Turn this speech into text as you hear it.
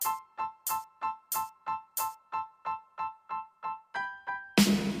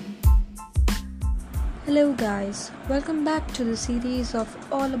Hello, guys, welcome back to the series of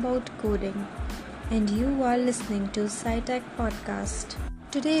All About Coding, and you are listening to SciTech Podcast.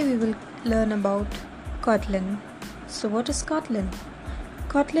 Today, we will learn about Kotlin. So, what is Kotlin?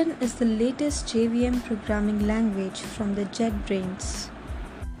 Kotlin is the latest JVM programming language from the JetBrains.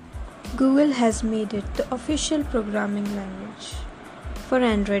 Google has made it the official programming language for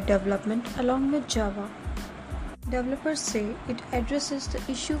Android development along with Java. Developers say it addresses the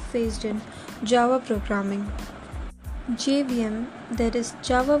issue faced in Java programming. JVM, that is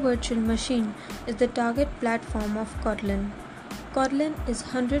Java Virtual Machine, is the target platform of Kotlin. Kotlin is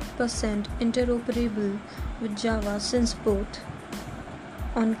 100% interoperable with Java since both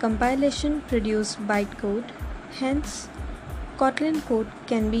on compilation produce bytecode. Hence, Kotlin code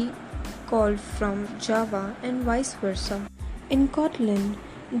can be called from Java and vice versa. In Kotlin,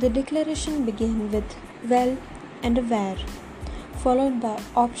 the declaration begins with val and a var, followed by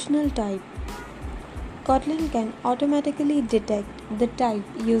optional type. Kotlin can automatically detect the type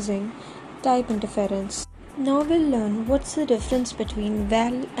using type interference. Now we'll learn what's the difference between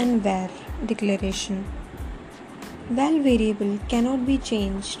val and var declaration. Val variable cannot be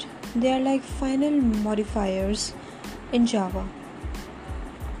changed. They are like final modifiers in Java.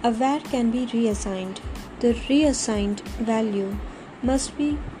 A var can be reassigned. The reassigned value must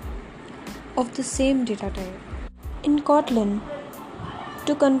be of the same data type. In Kotlin,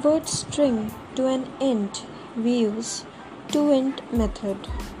 to convert string to an int, we use toInt method.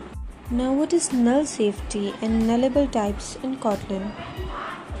 Now what is null safety and nullable types in Kotlin?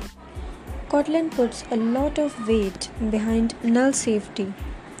 Kotlin puts a lot of weight behind null safety,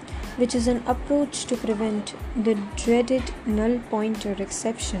 which is an approach to prevent the dreaded null pointer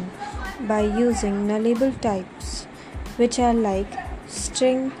exception by using nullable types, which are like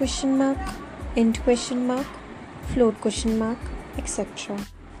string ? Int ? Float ? etc.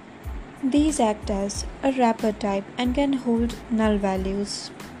 These act as a wrapper type and can hold null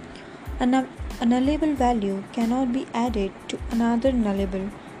values. A nullable value cannot be added to another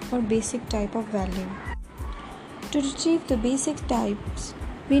nullable or basic type of value. To retrieve the basic types,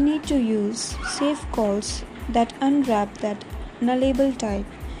 we need to use safe calls that unwrap that nullable type.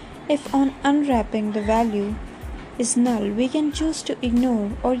 If on unwrapping the value is null, we can choose to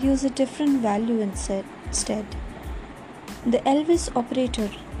ignore or use a different value instead. The Elvis operator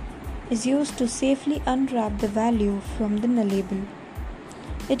is used to safely unwrap the value from the nullable.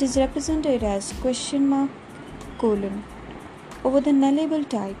 It is represented as ? over the nullable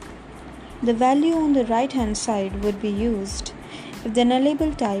type. The value on the right hand side would be used if the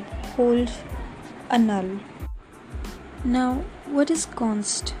nullable type holds a null. Now, what is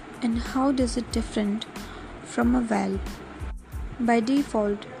const and how does it differ from a val? By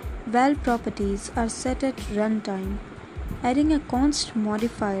default, val properties are set at runtime. Adding a const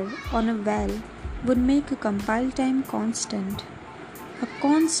modifier on a val would make a compile time constant. A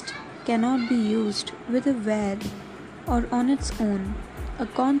const cannot be used with a var or on its own. A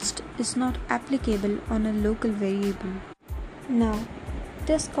const is not applicable on a local variable. Now,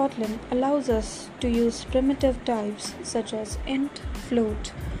 this Kotlin allows us to use primitive types such as int,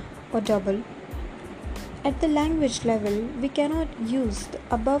 float, or double. At the language level, we cannot use the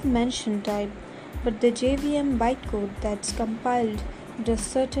above mentioned type, but the JVM bytecode that's compiled does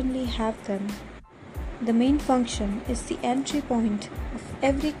certainly have them. The main function is the entry point of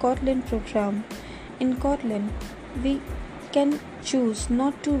every Kotlin program. In Kotlin, we can choose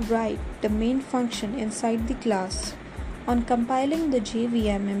not to write the main function inside the class. On compiling, the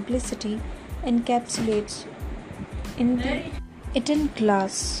JVM implicitly encapsulates it in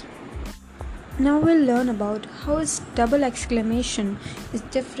class. Now we'll learn about how double exclamation is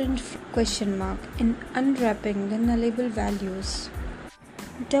different from ? in unwrapping the nullable values.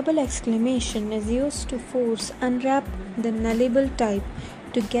 Double exclamation is used to force unwrap the nullable type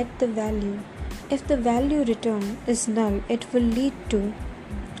to get the value. If the value returned is null, it will lead to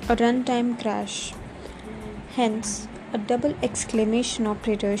a runtime crash. Hence, a double exclamation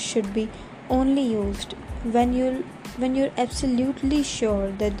operator should be only used when you're absolutely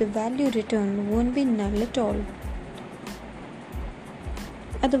sure that the value returned won't be null at all.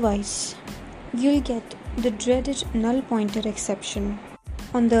 Otherwise, you'll get the dreaded null pointer exception.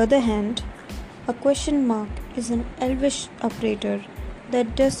 On the other hand, a ? is an Elvis operator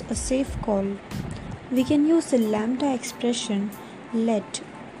that does a safe call. We can use the lambda expression let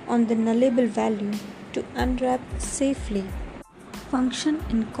on the nullable value to unwrap safely. Function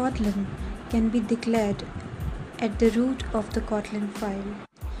in Kotlin can be declared at the root of the Kotlin file.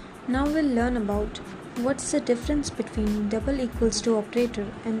 Now we'll learn about What's the difference between double equals to operator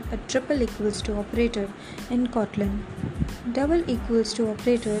and a triple equals to operator in Kotlin? Double equals to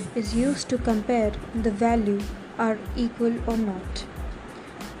operator is used to compare the value are equal or not.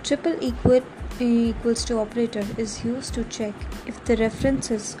 Triple equals to operator is used to check if the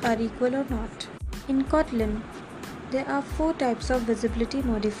references are equal or not. In Kotlin, there are 4 types of visibility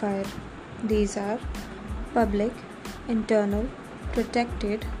modifier. These are public, internal,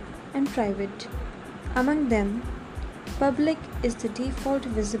 protected, and private. Among them, public is the default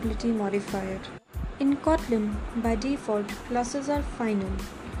visibility modifier. In Kotlin, by default, classes are final.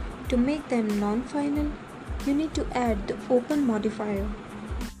 To make them non-final, you need to add the open modifier.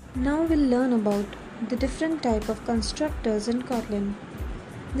 Now we'll learn about the different type of constructors in Kotlin.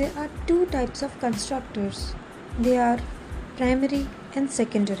 There are 2 types of constructors. They are primary and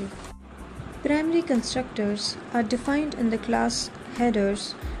secondary. Primary constructors are defined in the class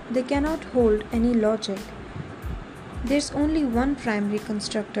headers. They cannot hold any logic. There's only one primary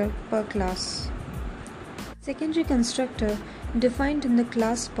constructor per class. Secondary constructor defined in the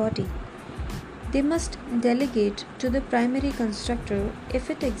class body. They must delegate to the primary constructor if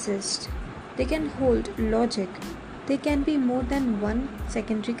it exists. They can hold logic. They can be more than one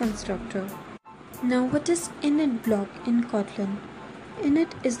secondary constructor. Now what is init block in Kotlin?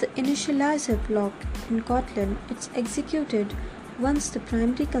 Init is the initializer block in Kotlin. It's executed once the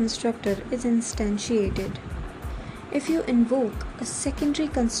primary constructor is instantiated. If you invoke a secondary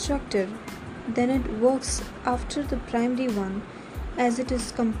constructor, then it works after the primary one as it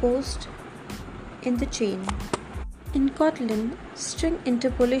is composed in the chain. In Kotlin, string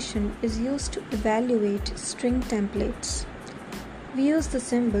interpolation is used to evaluate string templates. We use the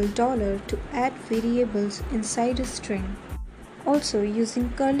symbol $ to add variables inside a string. Also,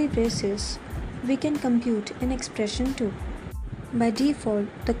 using curly braces, we can compute an expression too. By default,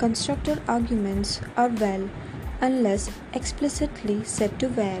 the constructor arguments are val unless explicitly set to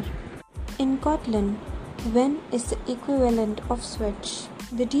var. In Kotlin, when is the equivalent of switch.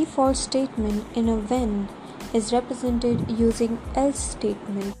 The default statement in a when is represented using else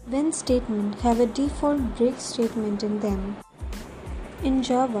statement. When statements have a default break statement in them. In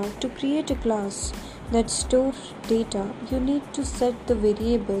Java, to create a class that stores data, you need to set the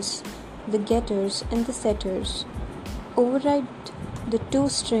variables, the getters and the setters. Override the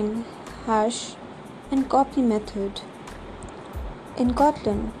toString, hash, and copy method. In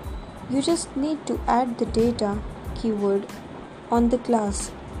Kotlin, you just need to add the data keyword on the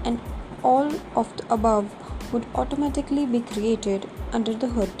class and all of the above would automatically be created under the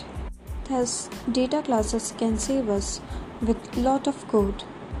hood. Thus, data classes can save us with lot of code.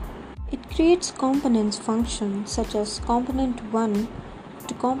 It creates components function such as component1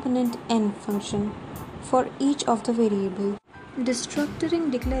 to component n function for each of the variable.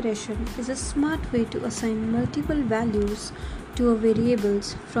 Destructuring declaration is a smart way to assign multiple values to a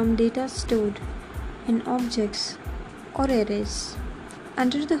variables from data stored in objects or arrays.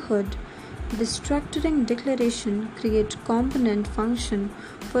 Under the hood, destructuring declaration creates component function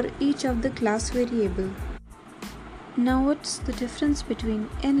for each of the class variable. Now what's the difference between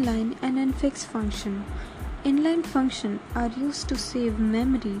inline and infix function? Inline functions are used to save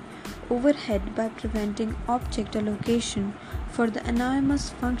memory overhead by preventing object allocation for the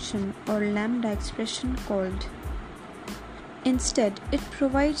anonymous function or lambda expression called. Instead, it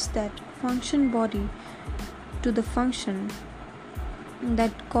provides that function body to the function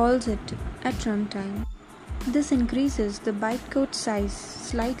that calls it at runtime. This increases the bytecode size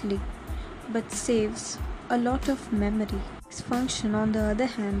slightly but saves a lot of memory. These functions, on the other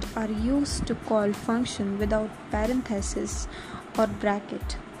hand, are used to call function without parenthesis or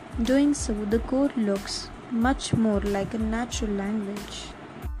bracket. Doing so, the code looks much more like a natural language.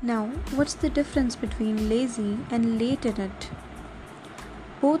 Now, what's the difference between lazy and late init?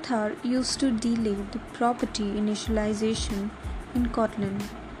 Both are used to delay the property initialization in Kotlin.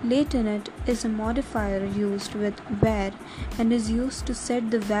 Late init is a modifier used with var and is used to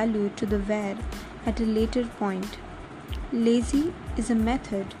set the value to the var at a later point. Lazy is a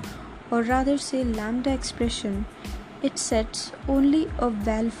method, or rather say lambda expression. It sets only a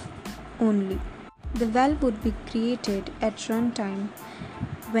val only. The val would be created at runtime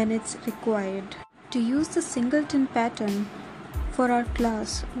when it's required. To use the singleton pattern for our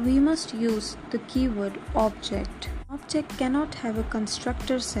class, we must use the keyword object. Object cannot have a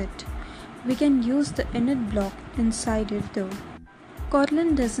constructor set. We can use the init block inside it though.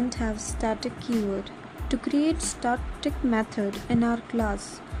 Kotlin doesn't have static keyword. To create static method in our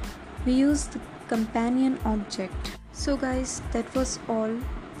class, we use the companion object. So guys, that was all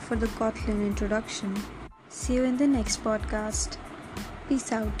for the Kotlin introduction. See you in the next podcast.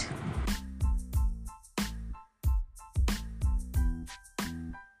 Peace out.